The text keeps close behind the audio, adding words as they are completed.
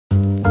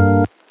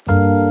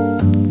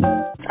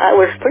I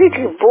was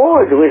pretty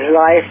bored with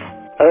life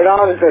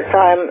around the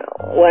time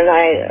when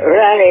I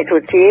ran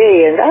into TA,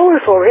 and I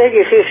was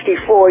already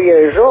 54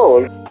 years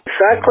old.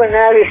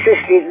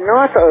 Psychoanalysis did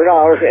not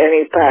arouse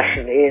any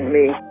passion in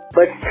me,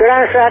 but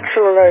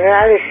transactional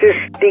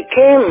analysis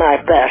became my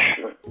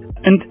passion.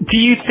 And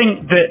do you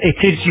think that it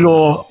is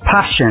your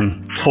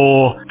passion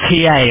for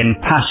TA and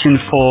passion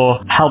for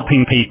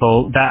helping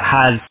people that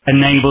has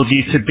enabled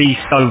you to be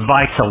so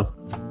vital?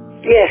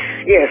 Yes.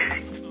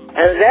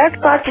 And that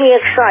got me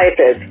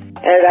excited.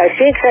 And I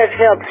think that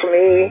helped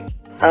me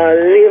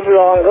live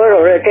longer,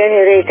 or at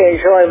any rate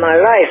enjoy my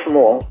life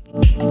more.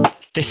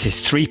 This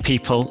is Three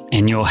People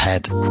in Your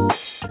Head,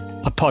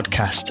 a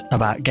podcast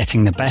about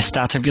getting the best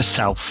out of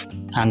yourself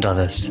and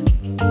others.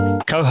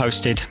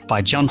 Co-hosted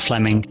by John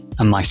Fleming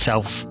and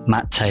myself,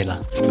 Matt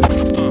Taylor.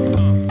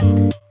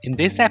 In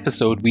this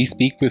episode, we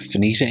speak with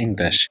Finita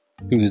English,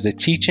 who is a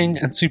teaching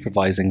and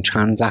supervising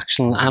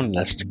transactional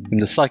analyst in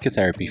the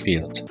psychotherapy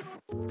field.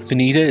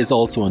 Finita is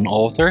also an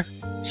author,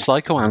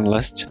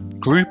 psychoanalyst,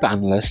 group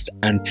analyst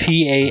and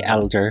TA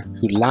elder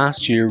who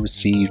last year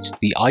received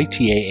the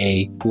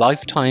ITAA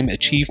Lifetime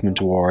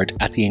Achievement Award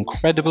at the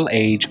incredible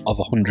age of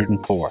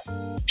 104.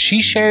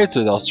 She shares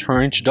with us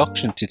her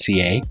introduction to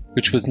TA,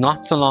 which was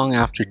not so long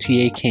after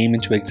TA came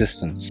into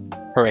existence,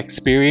 her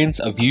experience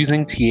of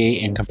using TA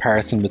in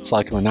comparison with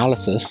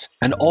psychoanalysis,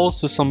 and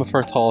also some of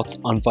her thoughts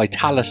on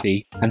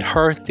vitality and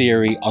her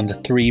theory on the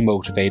three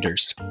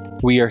motivators.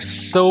 We are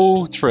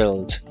so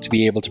thrilled to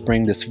be able to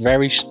bring this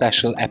very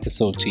special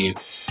episode to you.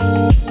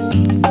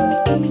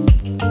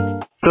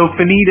 So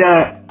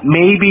Finita,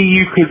 maybe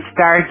you could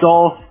start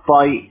off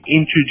by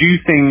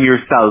introducing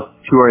yourself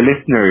to our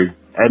listeners,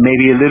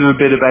 maybe a little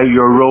bit about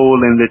your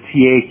role in the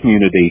TA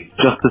community,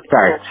 just to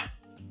start.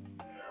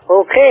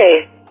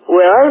 Okay.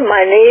 Well,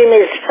 my name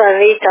is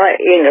Finita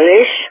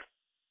English,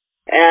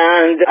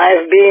 and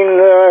I've been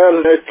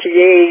a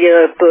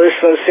TA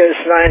person since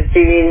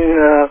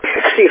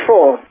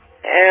 1964.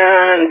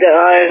 And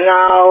I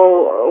now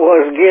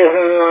was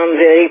given, I'm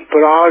very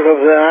proud of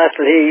that,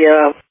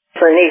 the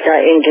Finita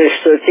English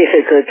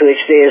certificate,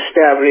 which they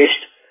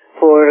established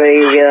for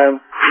a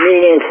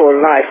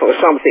meaningful life or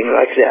something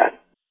like that.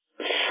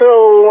 So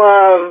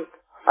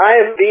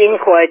I've been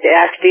quite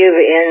active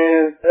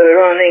in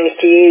running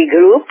TA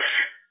groups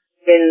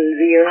in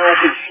the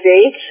United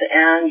States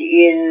and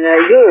in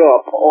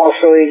Europe,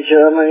 also in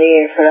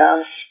Germany, in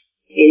France,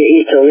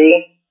 in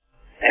Italy,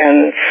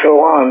 and so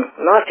on.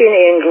 Not in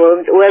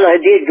England. Well, I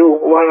did do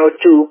one or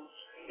two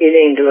in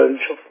England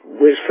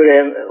with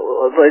friends,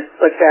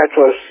 but that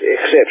was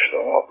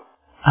exceptional.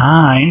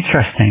 Ah,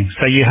 interesting.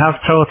 So you have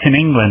taught in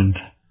England?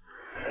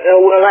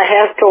 Well, I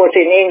have taught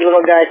in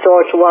England. I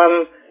taught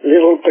one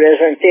little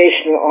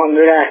presentation on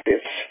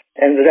rackets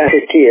and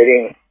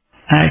racketeering.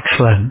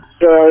 Excellent.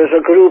 There was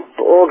a group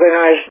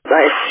organized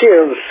by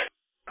Sills,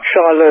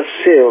 Charlotte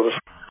Sills.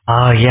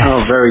 Oh, yes.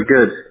 Oh, very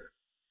good.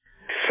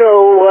 So,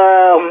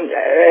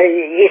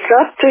 it's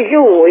up to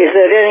you. Is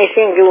there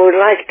anything you would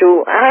like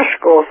to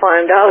ask or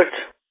find out?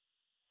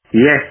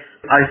 Yes.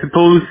 I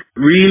suppose,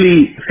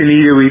 really,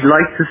 Finita, we'd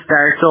like to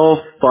start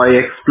off by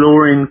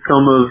exploring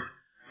some of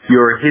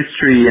your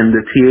history in the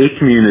TA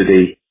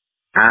community.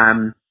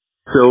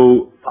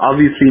 So,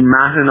 obviously,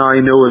 Matt and I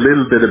know a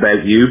little bit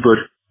about you,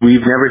 but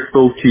we've never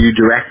spoke to you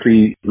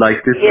directly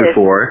like this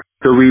before.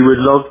 So we would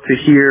love to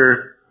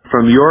hear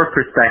from your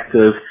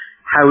perspective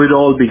how it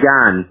all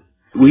began.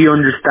 We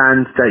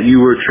understand that you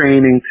were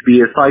training to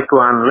be a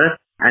psychoanalyst,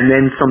 and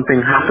then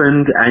something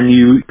happened and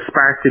you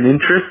sparked an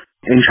interest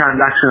in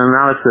transactional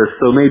analysis.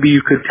 So maybe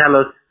you could tell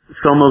us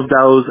some of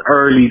those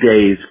early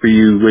days for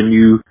you when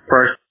you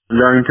first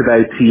learned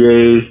about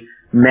TA,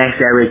 met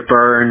Eric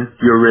Byrne,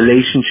 your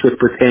relationship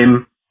with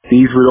him.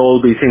 These would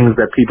all be things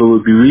that people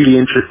would be really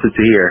interested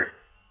to hear.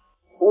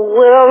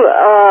 Well,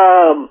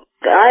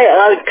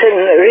 I can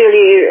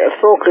really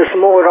focus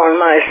more on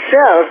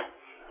myself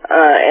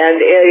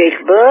and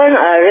Eric Byrne.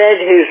 I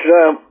read his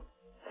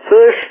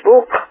first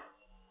book,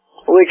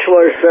 which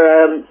was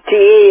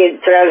TA,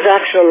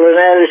 Transactional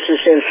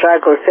Analysis in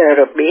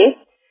Psychotherapy,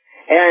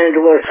 and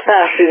was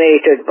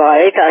fascinated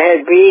by it.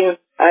 I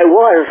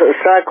was a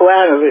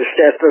psychoanalyst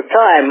at the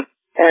time,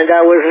 and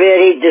I was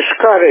very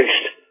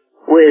discouraged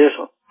with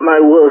my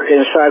work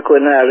in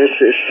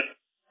psychoanalysis,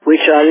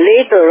 which I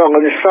later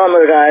on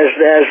summarized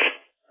as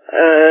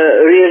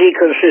really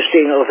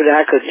consisting of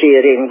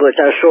racketeering, but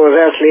I saw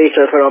that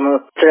later from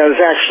a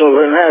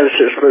transactional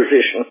analysis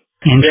position.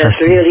 That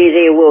really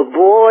they were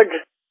bored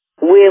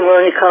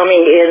women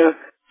coming in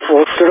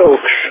for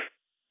strokes,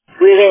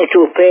 willing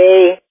to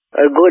pay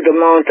a good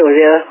amount of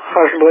their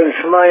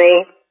husband's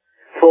money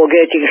for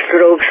getting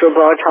strokes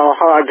about how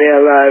hard their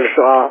lives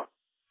are,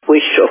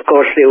 which of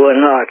course they were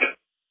not.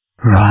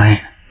 Right.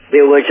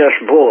 They were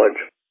just bored.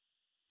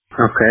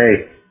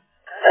 Okay.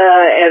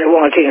 And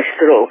wanting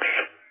strokes.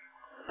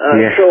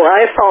 Yes. So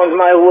I found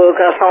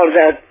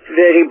that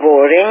very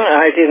boring.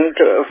 I didn't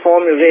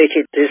formulate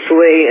it this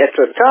way at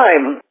the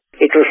time.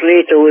 It was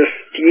later with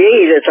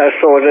TA that I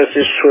saw that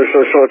this was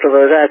a sort of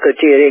a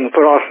racketeering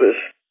process.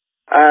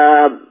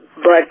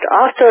 But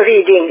after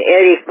reading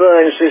Eric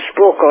Burns'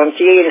 book on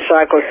TA and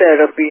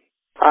psychotherapy,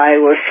 I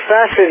was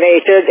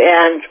fascinated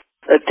and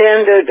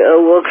attended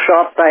a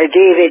workshop by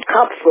David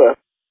Kupfer,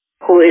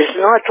 who is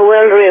not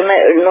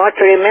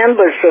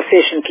remembered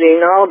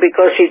sufficiently now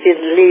because he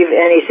didn't leave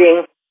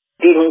anything,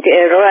 didn't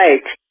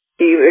write.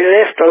 He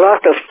left a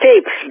lot of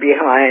tapes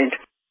behind,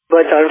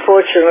 but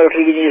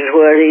unfortunately these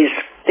were these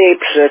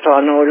tapes that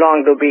are no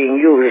longer being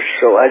used,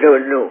 so I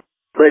don't know.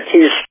 But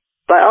his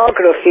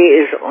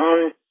biography is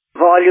on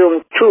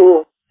volume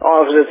 2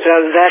 of the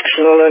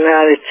Transactional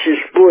Analysis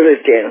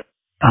Bulletin.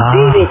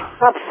 David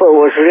Kupfer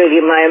was really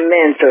my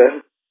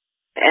mentor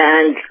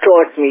and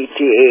taught me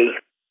TA.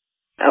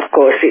 Of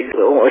course, it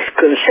was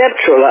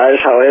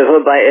conceptualized,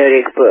 however, by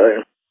Eric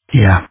Berne.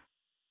 Yeah.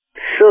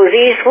 So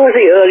these were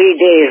the early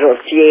days of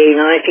TA,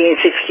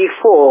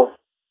 1964,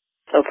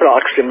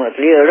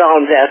 approximately,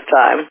 around that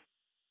time.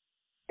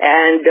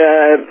 And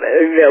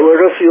there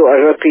were a few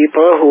other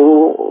people who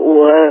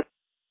were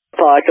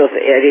part of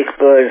Eric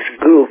Berne's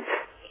group.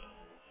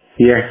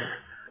 Yes.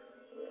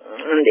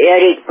 And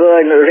Eric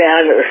Berne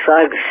ran a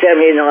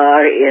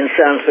seminar in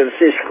San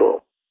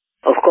Francisco.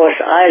 Of course,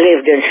 I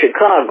lived in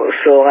Chicago,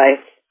 so I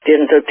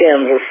didn't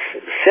attend the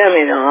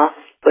seminar,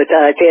 but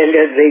I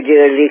attended the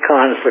yearly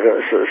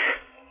conferences.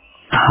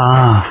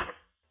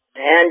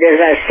 And as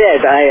I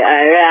said,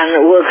 I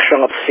ran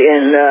workshops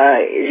in the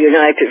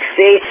United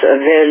States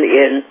and then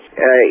in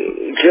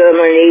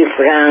Germany,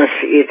 France,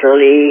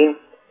 Italy,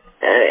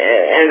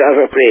 and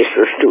other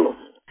places too.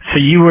 So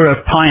you were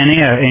a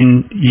pioneer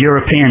in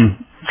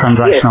European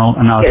transactional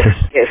analysis?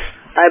 Yes.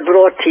 I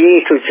brought TA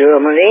to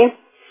Germany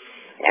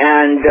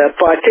and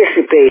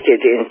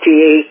participated in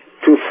TA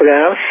to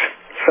France.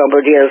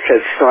 Somebody else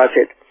had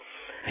started.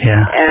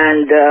 Yeah.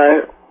 And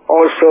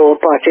also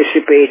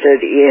participated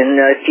in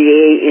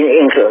TA in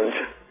England.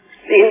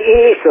 In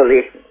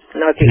Italy.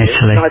 Not in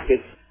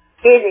Italy.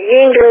 In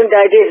England,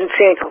 I didn't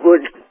think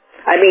would...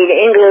 I mean,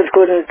 England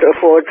couldn't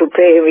afford to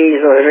pay me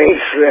the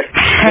rates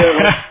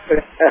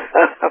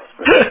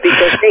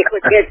because they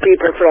could get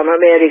people from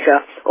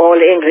America, all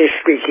English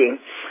speaking.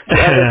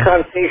 The other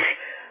countries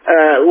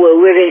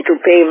were willing to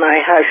pay my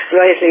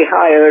slightly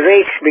higher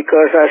rates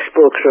because I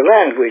spoke the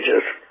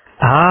languages.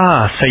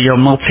 So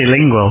you're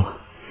multilingual.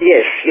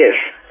 Yes.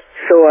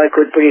 So I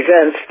could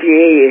present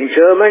TA in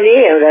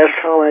Germany, and that's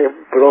how I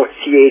brought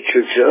TA to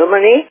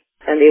Germany,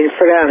 and in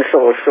France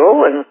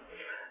also, and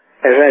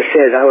as I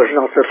said, I was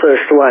not the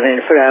first one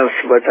in France,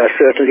 but I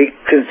certainly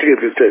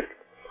contributed.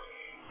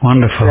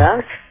 Wonderful.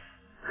 France,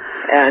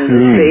 and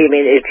the same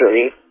in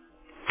Italy.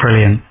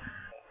 Brilliant.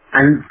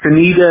 And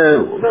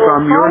Finita,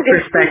 from your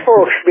perspective... How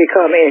did folks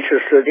become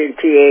interested in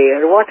TA,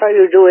 and what are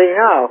you doing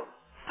now?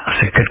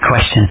 That's a good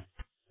question.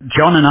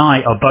 John and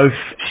I are both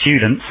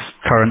students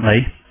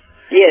currently.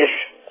 Yes.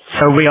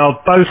 So we are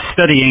both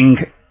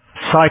studying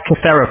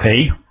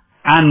psychotherapy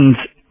and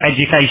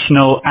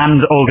educational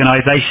and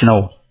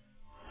organizational.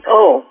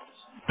 Oh.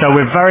 So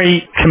we're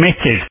very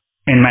committed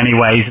in many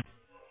ways.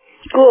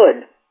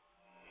 Good.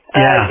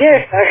 Yeah.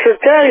 Yes, I should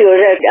tell you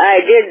that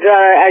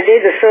I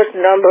did a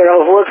certain number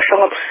of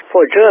workshops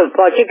for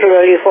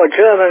particularly for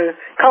German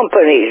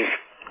companies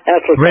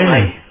at the time.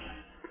 Really?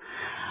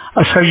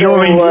 So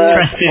you're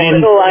interested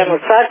in... Although I'm a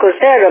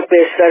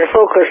psychotherapist and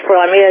focused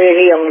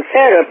primarily on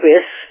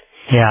therapists,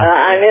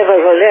 I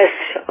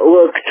nevertheless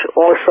worked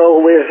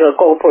also with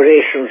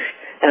corporations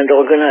and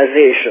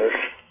organizations.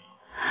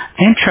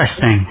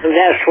 Interesting.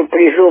 That's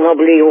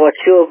presumably what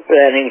you're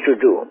planning to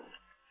do.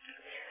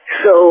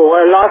 So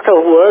a lot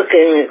of work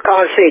in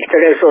conflict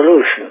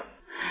resolution.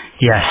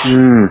 Yes.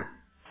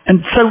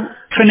 And so,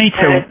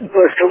 Finita... It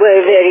was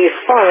very, very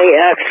funny,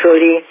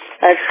 actually.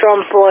 At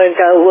some point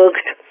I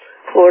worked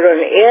for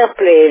an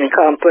airplane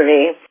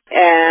company,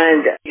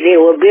 and they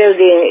were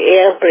building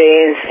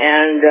airplanes,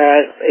 and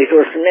it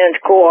was meant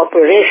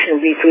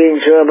cooperation between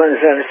Germans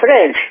and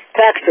French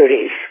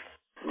factories.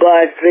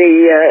 But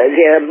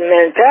their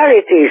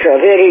mentalities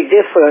are very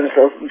different.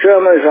 The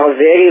Germans are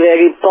very,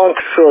 very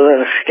punctual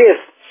and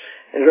stiff.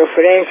 The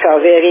French are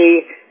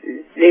very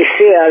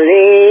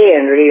laissez-aller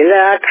and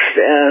relaxed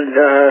and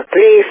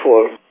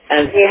playful.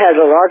 And they had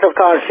a lot of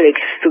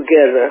conflicts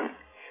together.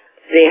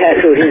 They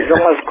had to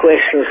resolve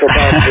questions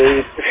about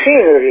the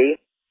machinery,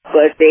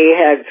 but they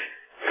had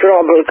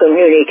trouble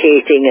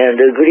communicating and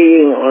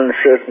agreeing on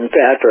certain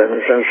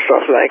patterns and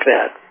stuff like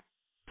that.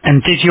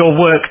 And did your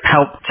work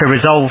help to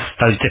resolve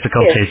those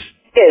difficulties?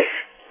 Yes.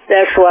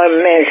 That's why I'm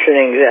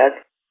mentioning that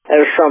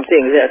as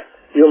something that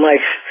you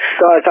might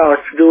start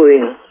out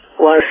doing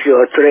once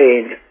you're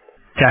trained.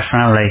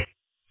 Definitely.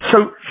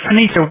 So,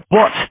 Finita,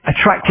 what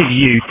attracted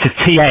you to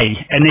TA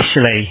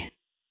initially?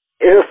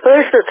 The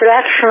first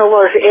attraction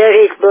was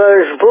Eric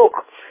Berne's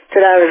book,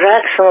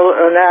 Transactional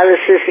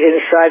Analysis in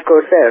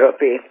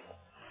Psychotherapy.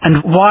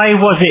 And why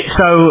was it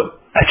so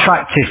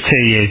attractive to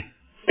you?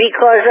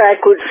 Because I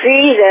could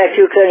see that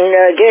you can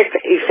get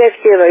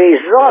effective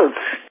results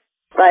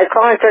by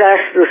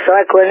contrast to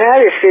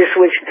psychoanalysis,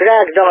 which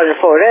dragged on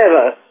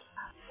forever.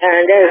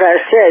 And as I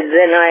said,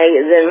 then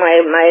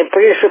my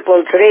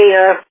principal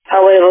trainer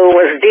however,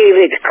 was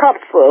David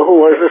Kupfer, who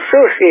was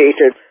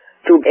associated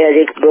to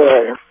Eric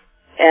Berne.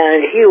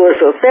 And he was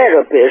a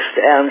therapist,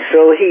 and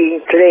so he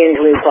trained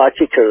me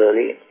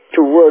particularly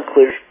to work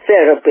with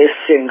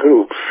therapists in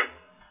groups.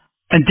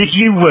 And did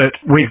you work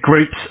with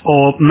groups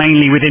or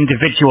mainly with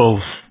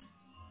individuals?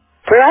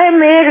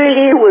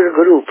 Primarily with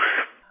groups.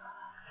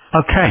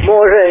 Okay.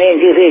 More than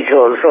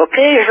individuals.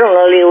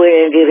 Occasionally with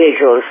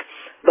individuals,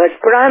 but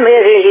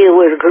primarily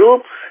with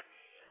groups.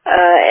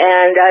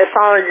 And I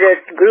found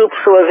that groups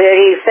were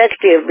very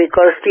effective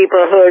because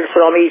people heard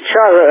from each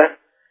other,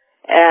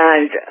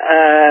 and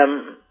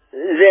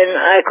then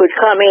I could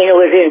come in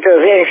with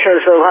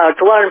interventions about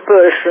one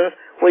person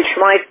which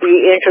might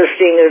be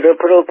interesting and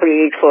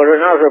appropriate for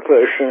another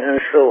person, and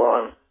so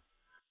on.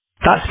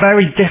 That's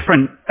very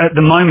different at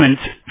the moment.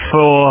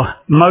 For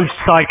most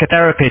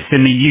psychotherapists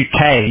in the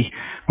UK,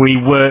 we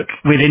work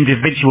with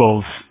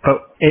individuals,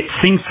 but it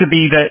seems to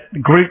be that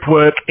group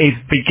work is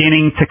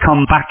beginning to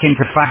come back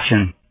into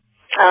fashion.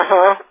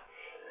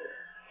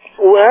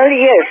 Well,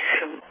 yes,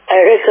 I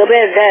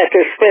recommend that,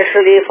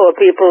 especially for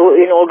people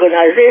in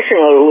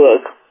organizational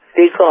work,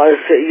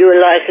 because you're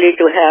likely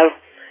to have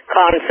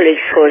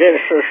conflicts, for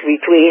instance,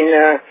 between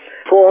a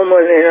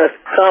foreman in a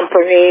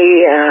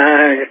company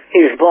and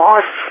his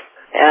boss,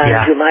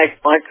 and you might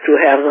want to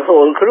have the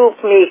whole group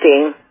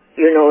meeting,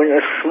 in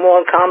a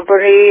small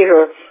company,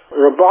 or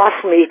the boss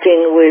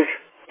meeting with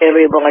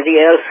everybody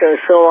else, and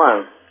so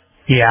on.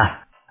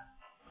 Yeah.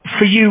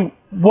 For you,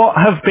 what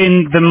have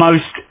been the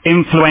most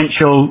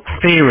influential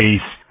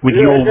theories with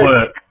your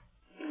work?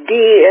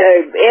 The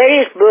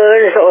Eric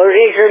Berne's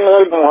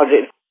original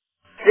model.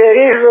 There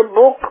is a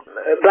book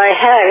by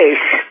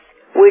Harris,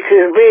 which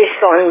is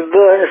based on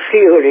Berne's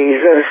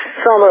theories and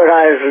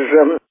summarizes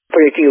them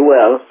pretty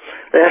well.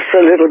 That's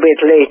a little bit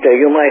later.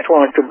 You might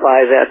want to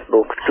buy that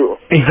book too.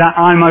 Is that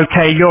I'm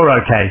okay, you're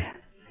okay?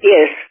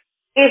 Yes.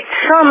 It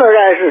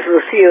summarizes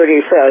the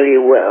theory fairly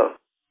well.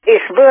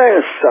 It's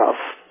Berne's stuff.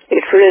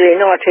 It's really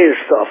not his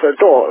stuff at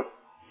all.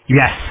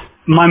 Yes.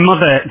 My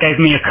mother gave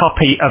me a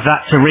copy of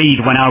that to read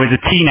when I was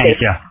a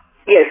teenager.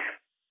 Yes.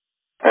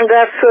 And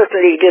that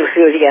certainly gives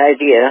you the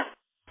idea.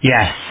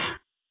 Yes.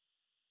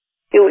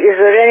 Is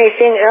there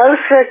anything else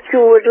that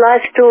you would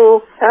like to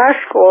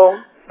ask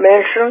or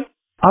mention?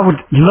 I would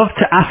love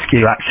to ask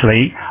you,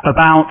 actually,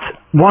 about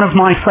one of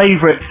my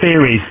favourite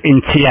theories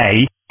in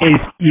TA is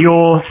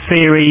your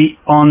theory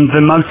on the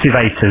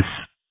motivators.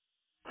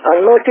 On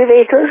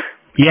motivators?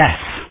 Yes.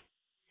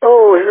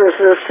 Oh,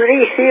 the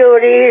three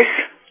theories.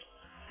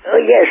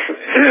 Oh, yes.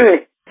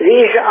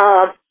 These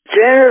are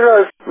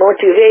general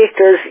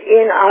motivators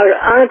in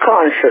our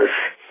unconscious,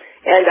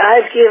 and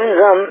I've given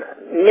them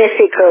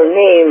mythical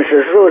names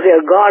as though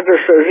they're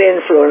goddesses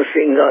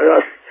influencing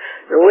us,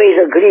 the way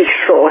the Greeks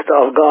thought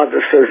of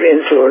goddesses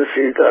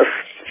influencing us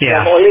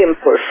from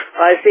Olympus.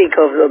 I think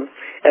of them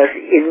as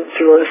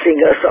influencing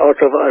us out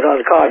of our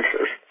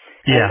unconscious.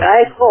 Yeah. And I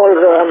call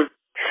them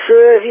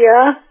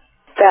Servia,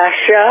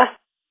 Pasha,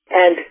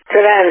 and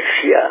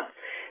Transia.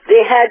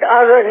 They had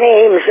other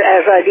names.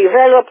 As I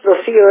developed the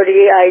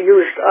theory, I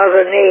used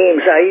other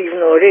names. I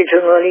even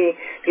originally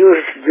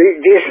used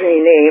Disney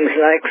names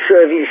like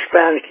Servi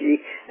Spanky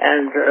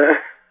and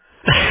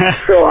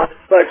so on.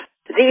 But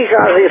these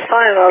are the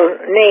final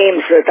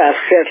names that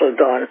I've settled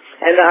on,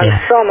 and I'll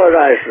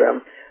summarize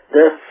them.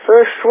 The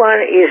first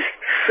one is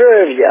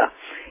Servia.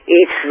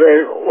 It's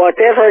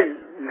whatever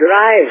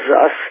drives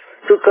us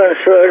to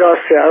concern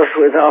ourselves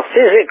with our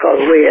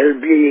physical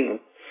well-being.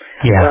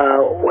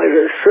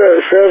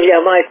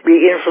 Servia might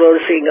be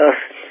influencing us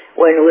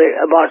when we're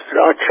about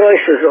our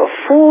choices of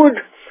food,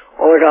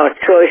 or our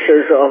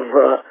choices of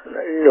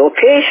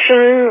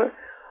location,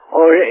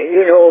 or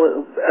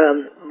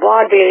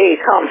bodily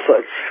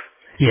comforts,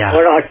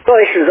 or our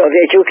choices of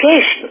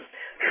education.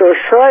 So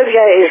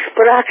Servia is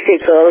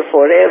practical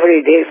for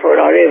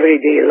our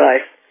everyday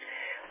life.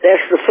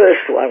 That's the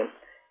first one.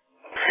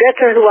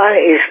 Second one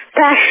is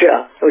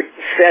Pasha, which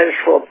stands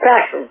for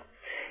passion.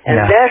 And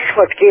that's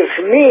what gives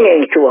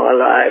meaning to our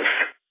lives.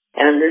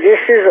 And this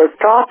is a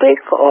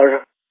topic,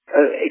 or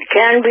it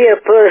can be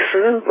a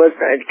person, but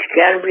it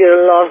can be a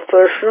loved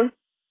person,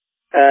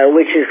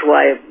 which is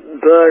why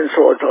Berne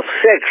thought of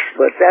sex.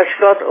 But that's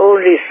not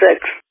only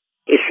sex.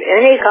 It's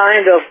any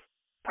kind of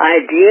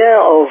idea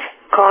of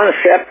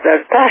concept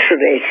that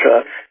passionates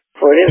us.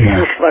 For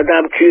instance,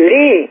 Madame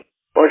Curie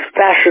was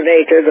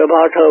passionated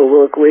about her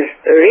work with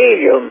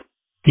radium,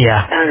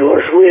 and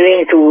was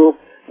willing to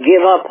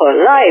give up her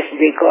life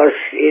because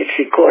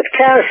she caught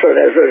cancer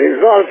as a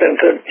result, and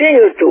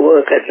continued to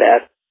work at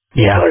that.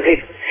 Because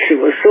she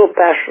was so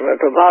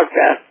passionate about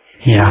that.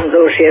 Even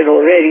though she had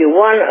already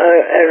won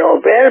a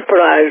Nobel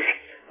Prize,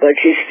 but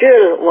she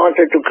still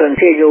wanted to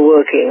continue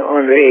working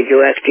on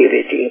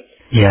radioactivity.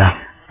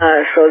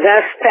 So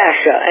that's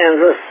Pasha. And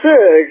the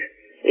third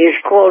is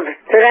called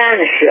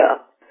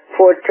Transia,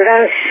 for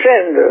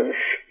transcendence,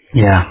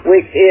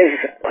 which is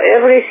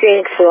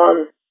everything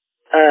from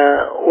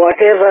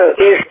whatever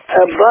is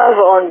above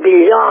and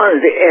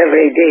beyond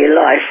everyday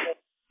life.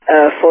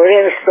 For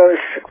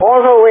instance,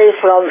 all the way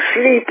from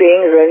sleeping,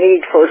 the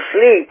need for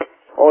sleep,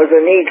 or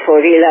the need for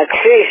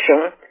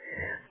relaxation,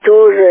 to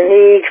the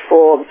need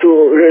to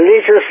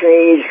religious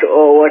needs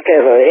or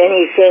whatever,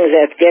 anything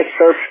that gets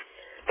us,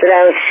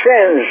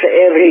 transcends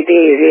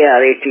everyday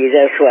reality.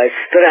 That's why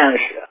it's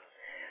transja.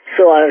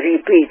 So I'll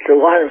repeat, the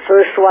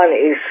first one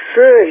is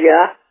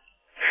surya,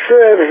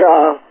 serves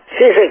our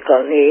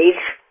physical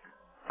needs.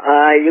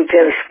 You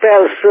can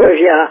spell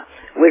surya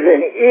with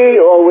an E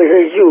or with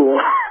a U,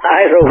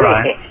 either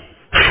way.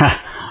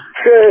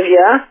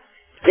 Surya,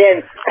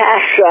 then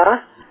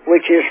pasha,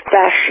 which is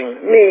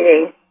passion,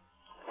 meaning,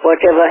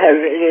 whatever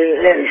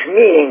lends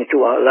meaning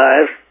to our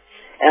lives.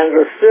 And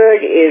the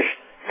third is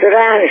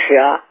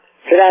transja,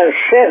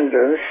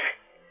 transcendence,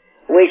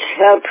 which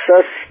helps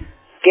us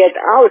get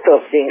out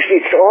of things.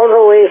 It's all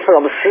the way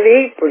from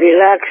sleep,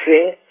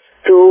 relaxing,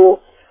 to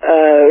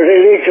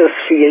religious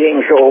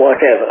feelings or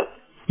whatever.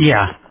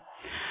 Yeah.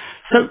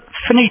 So,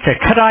 Finita,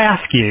 could I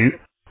ask you,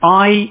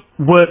 I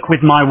work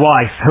with my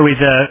wife, who is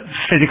a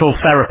physical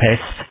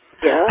therapist,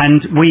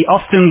 and we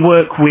often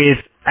work with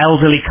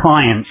elderly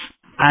clients,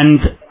 and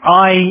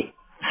I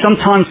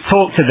sometimes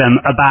talk to them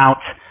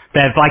about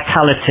their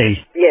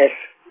vitality. Yes.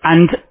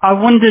 And I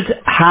wondered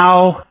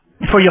how,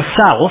 for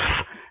yourself,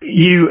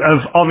 you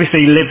have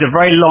obviously lived a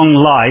very long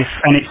life,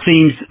 and it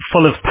seems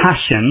full of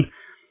passion.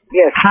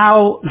 Yes.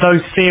 How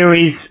those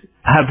theories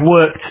have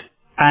worked,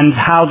 and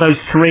how those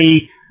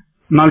three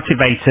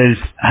motivators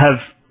have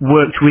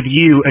worked with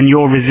you and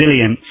your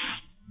resilience?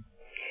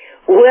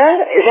 Well,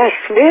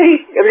 that's a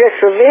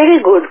very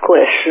good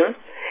question.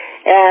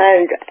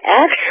 And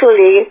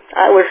actually,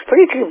 I was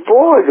pretty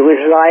bored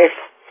with life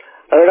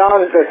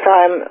around the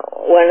time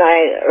when I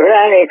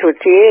ran into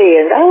TA,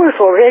 and I was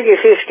already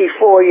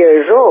 54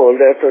 years old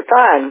at the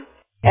time.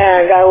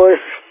 And I was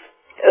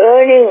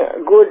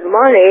earning good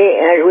money,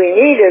 and we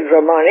needed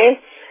the money,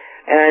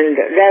 and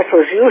that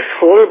was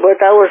useful, but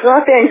I was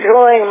not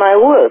enjoying my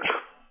work.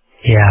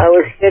 Yeah. I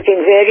was getting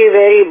very,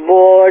 very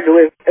bored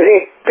with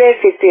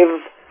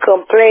repetitive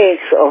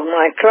complaints of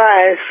my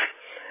clients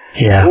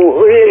who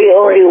really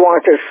only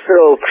wanted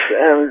strokes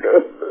and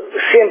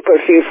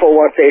sympathy for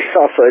what they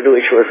suffered,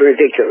 which was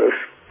ridiculous.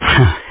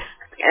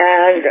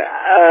 And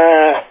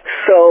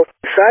so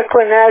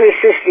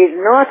psychoanalysis did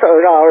not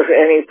arouse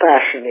any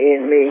passion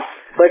in me,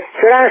 but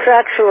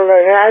transactional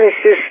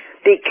analysis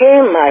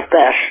became my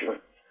passion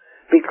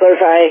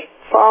because I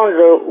found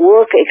the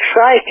work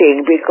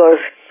exciting, because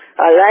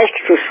I liked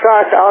to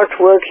start out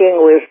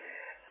working with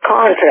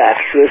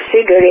contracts, with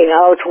figuring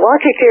out what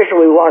it is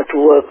we want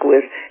to work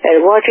with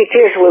and what it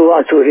is we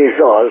want to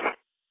resolve,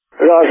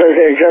 rather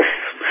than just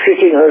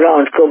sitting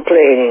around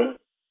complaining.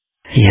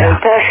 Yeah.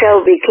 And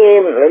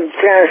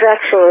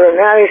transactional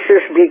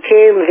analysis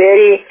became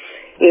very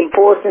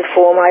important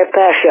for my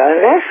passion.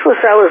 And that's because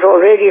I was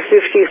already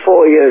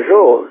 54 years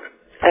old.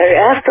 And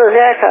after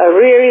that, I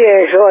really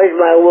enjoyed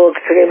my work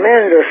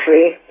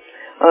tremendously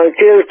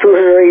until to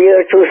the year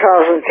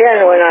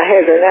 2010, when I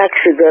had an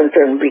accident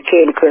and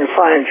became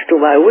confined to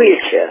my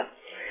wheelchair.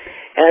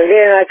 And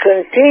then I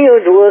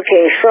continued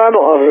working some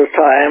of the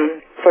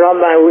time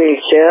from my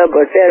wheelchair,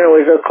 but then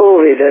with the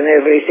COVID and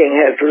everything,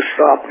 had to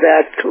stop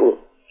that too.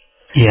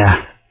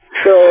 Yeah.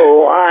 So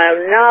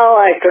now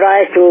I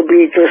try to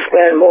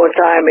spend more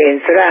time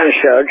in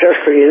transja,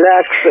 just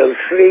relax and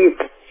sleep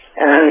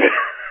and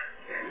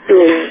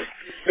do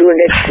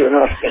next to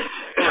nothing.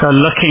 So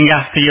looking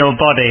after your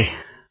body.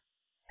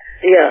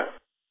 Yeah.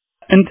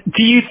 And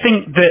do you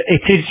think that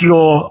it is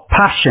your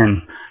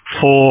passion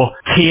for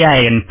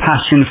TA and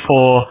passion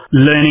for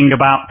learning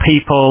about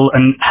people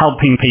and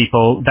helping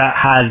people that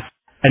has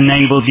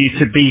enabled you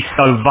to be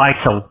so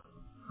vital?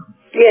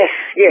 Yes.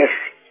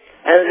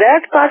 And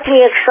that got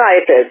me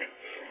excited.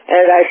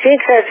 And I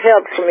think that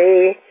helped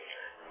me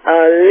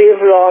live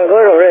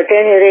longer, or at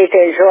any rate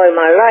enjoy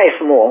my life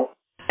more.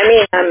 I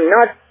mean, I'm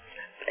not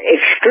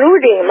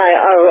excluding my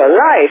other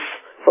life.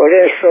 For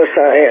instance,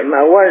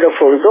 my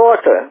wonderful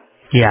daughter.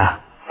 Yeah.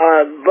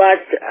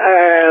 But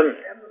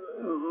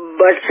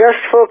just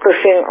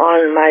focusing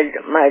on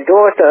my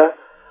daughter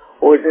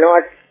would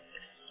not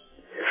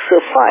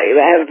suffice,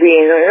 have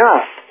been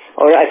enough,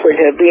 or I could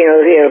have been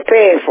a real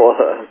pain for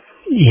her.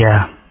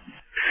 Yeah.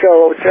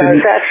 So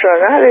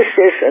transactional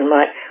analysis and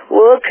my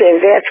work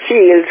in that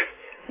field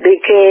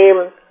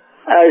became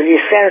the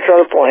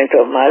central point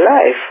of my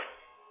life.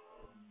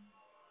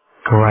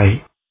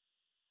 Great.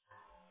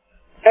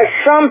 At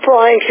some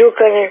point you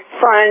can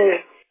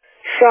find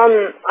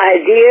some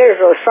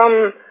ideas or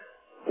some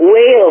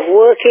way of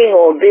working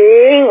or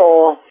being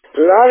or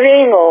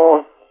loving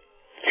or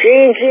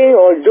changing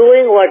or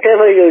doing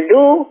whatever you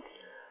do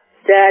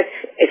that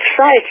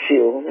excites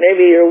you.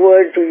 Maybe the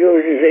word to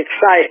use is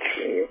excites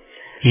you.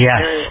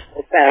 Yes.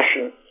 And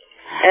passion.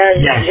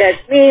 And yes. That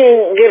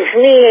meaning gives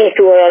meaning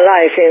to our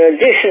life in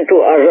addition to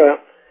other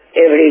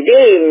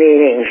everyday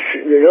meanings,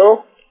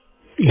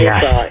 Yes.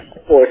 which are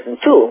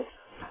important too.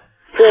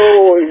 So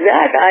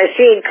that, I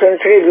think,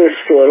 contributes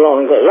to a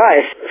longer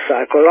life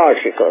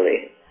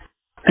psychologically.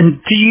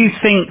 And do you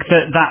think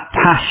that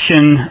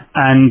passion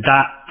and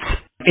that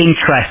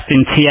interest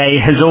in TA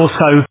has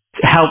also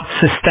helped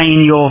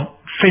sustain your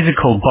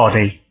physical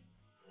body.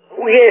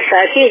 Yes,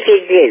 I think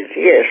it did,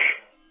 yes.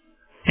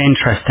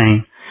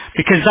 Interesting.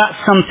 Because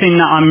that's something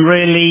that I'm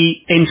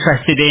really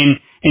interested in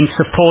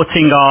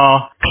supporting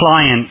our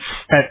clients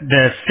at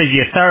the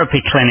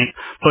physiotherapy clinic,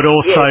 but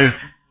also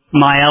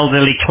my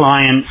elderly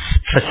clients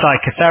for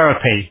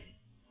psychotherapy.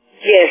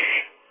 Yes,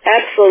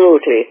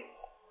 absolutely.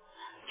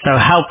 So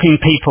helping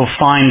people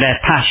find their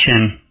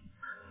passion.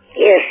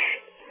 Yes,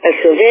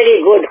 it's a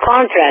very good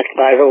contract,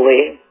 by the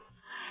way.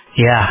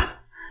 Yeah,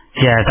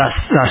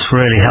 that's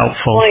really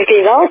helpful.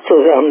 Pointing out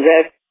to them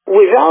that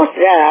without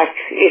that,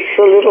 it's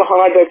a little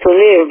harder to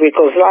live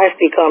because life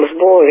becomes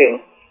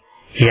boring.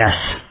 Yes.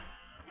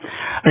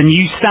 And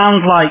you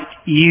sound like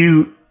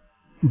you,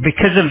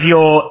 because of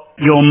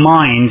your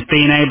mind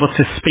being able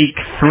to speak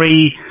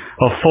 3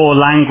 or 4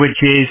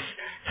 languages,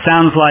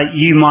 sounds like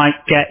you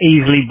might get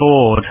easily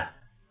bored.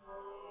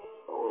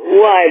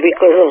 Why?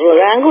 Because of the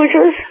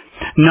languages?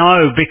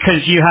 No,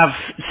 because you have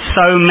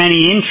so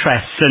many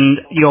interests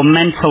and your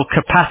mental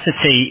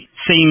capacity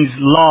seems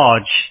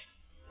large.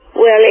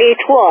 Well,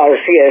 it was,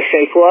 yes,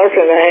 it was,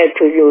 and I had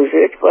to use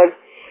it, but,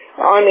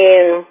 I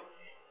mean,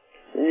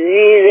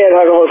 there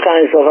are all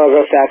kinds of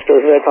other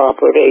factors that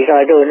operate.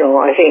 I don't know.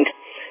 I think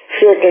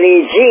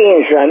certainly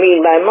genes. I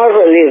mean, my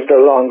mother lived a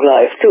long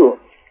life, too.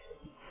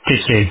 Did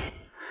she?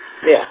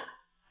 Yeah.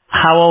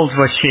 How old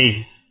was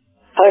she?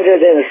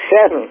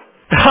 107.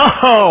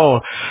 Oh,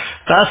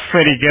 that's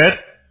pretty good.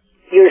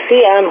 You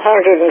see, I'm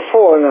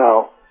 104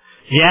 now.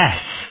 Yes,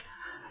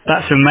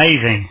 that's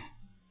amazing.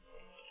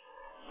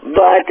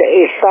 But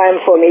it's time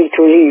for me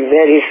to leave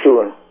very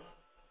soon.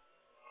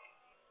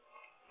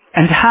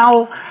 And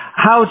how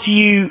do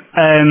you,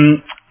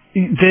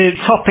 the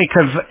topic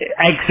of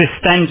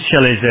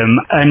existentialism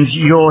and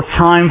your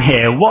time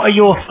here, what are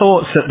your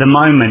thoughts at the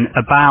moment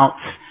about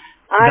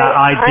that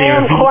idea? I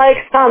am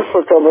quite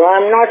comfortable.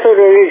 I'm not a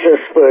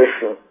religious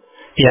person.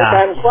 Yeah. But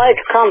I'm quite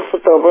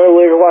comfortable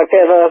with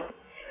whatever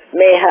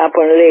may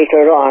happen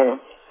later on.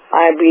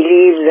 I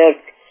believe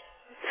that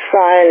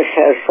science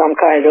has some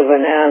kind of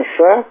an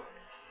answer,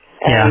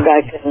 and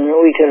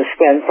we can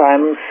spend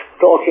time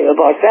talking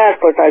about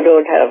that, but I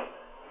don't have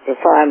the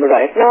time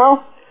right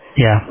now.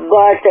 Yeah.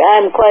 But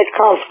I'm quite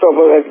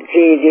comfortable with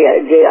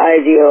the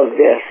idea of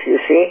this, you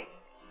see.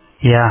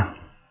 Yeah.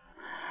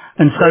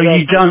 And so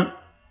you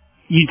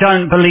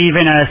don't believe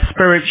in a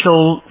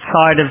spiritual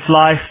side of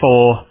life,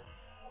 or?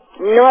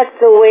 Not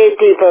the way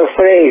people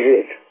phrase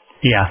it.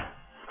 Yeah.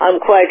 I'm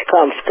quite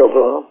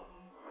comfortable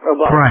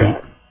about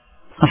that.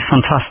 That's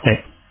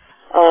fantastic.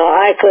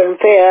 I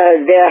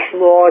compare death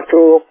more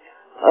to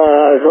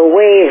the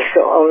waves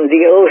on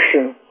the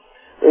ocean.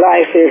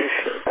 Life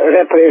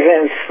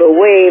represents the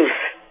waves,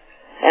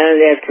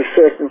 and at a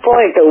certain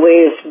point the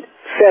wave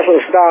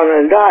settles down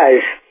and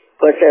dies,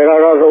 but there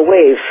are other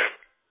waves.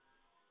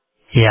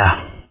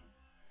 Yeah.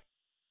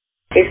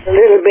 It's a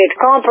little bit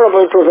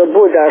comparable to the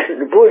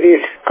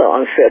Buddhist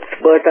concept,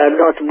 but I'm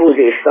not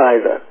Buddhist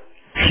either.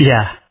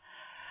 Yeah.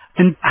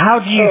 And how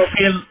do you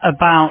feel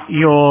about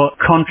your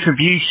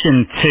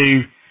contribution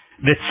to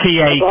the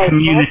TA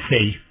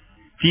community?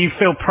 Do you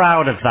feel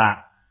proud of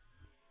that?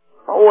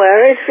 Well,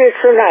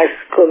 it's a nice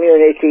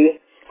community.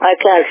 I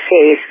can't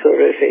say it's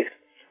terrific,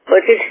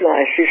 but it's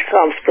nice, it's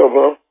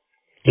comfortable.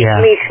 Yeah.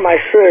 It meets my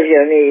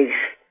surgeon needs.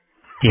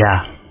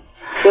 Yeah.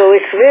 So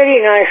it's very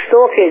nice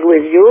talking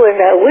with you,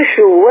 and I wish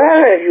you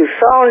well, and you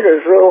sound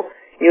as though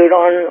you're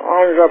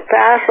on the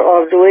path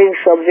of doing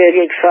some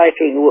very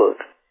exciting work.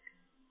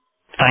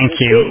 Thank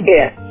you.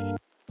 Yeah.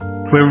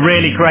 We're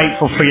really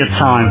grateful for your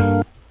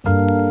time.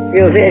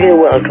 You're very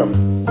welcome.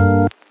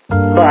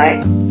 Bye.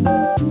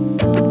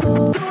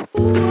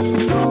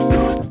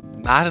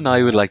 Matt and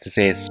I would like to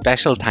say a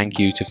special thank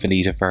you to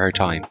Finita for her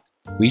time.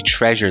 We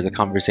treasure the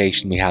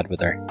conversation we had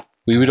with her.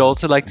 We would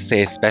also like to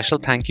say a special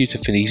thank you to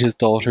Finita's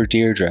daughter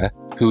Deirdre,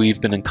 who we've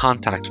been in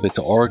contact with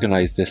to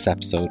organise this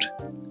episode.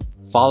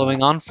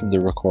 Following on from the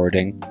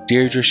recording,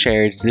 Deirdre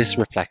shared this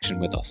reflection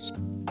with us.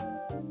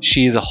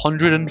 She is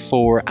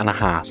 104 and a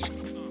half.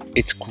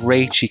 It's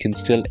great she can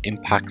still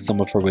impact some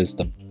of her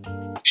wisdom.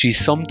 She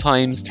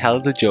sometimes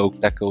tells a joke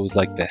that goes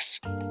like this.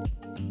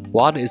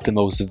 What is the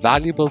most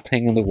valuable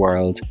thing in the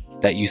world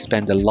that you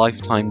spend a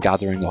lifetime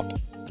gathering up,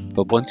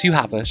 but once you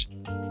have it,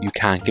 you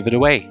can't give it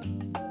away?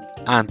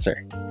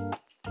 Answer: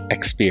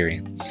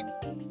 experience.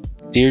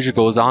 Deirdre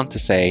goes on to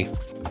say,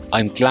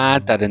 I'm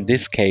glad that in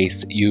this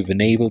case you've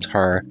enabled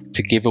her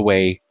to give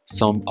away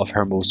some of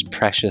her most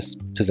precious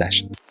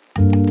possessions.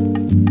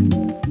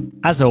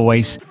 As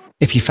always,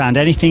 if you found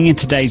anything in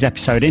today's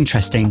episode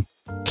interesting,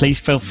 please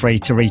feel free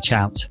to reach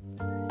out.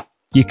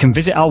 You can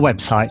visit our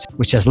website,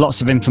 which has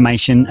lots of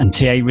information and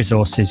TA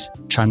resources,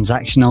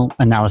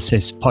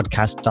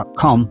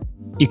 transactionalanalysispodcast.com.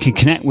 You can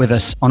connect with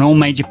us on all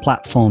major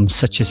platforms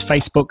such as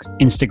Facebook,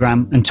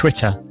 Instagram, and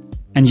Twitter.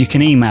 And you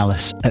can email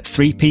us at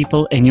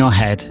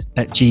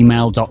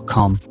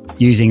 3peopleinyourhead@gmail.com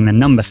using the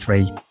number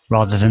 3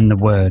 rather than the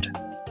word.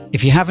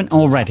 If you haven't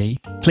already,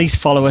 please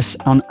follow us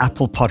on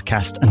Apple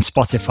Podcast and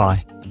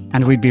Spotify.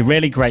 and we'd be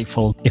really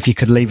grateful if you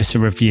could leave us a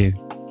review.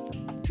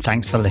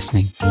 Thanks for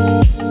listening.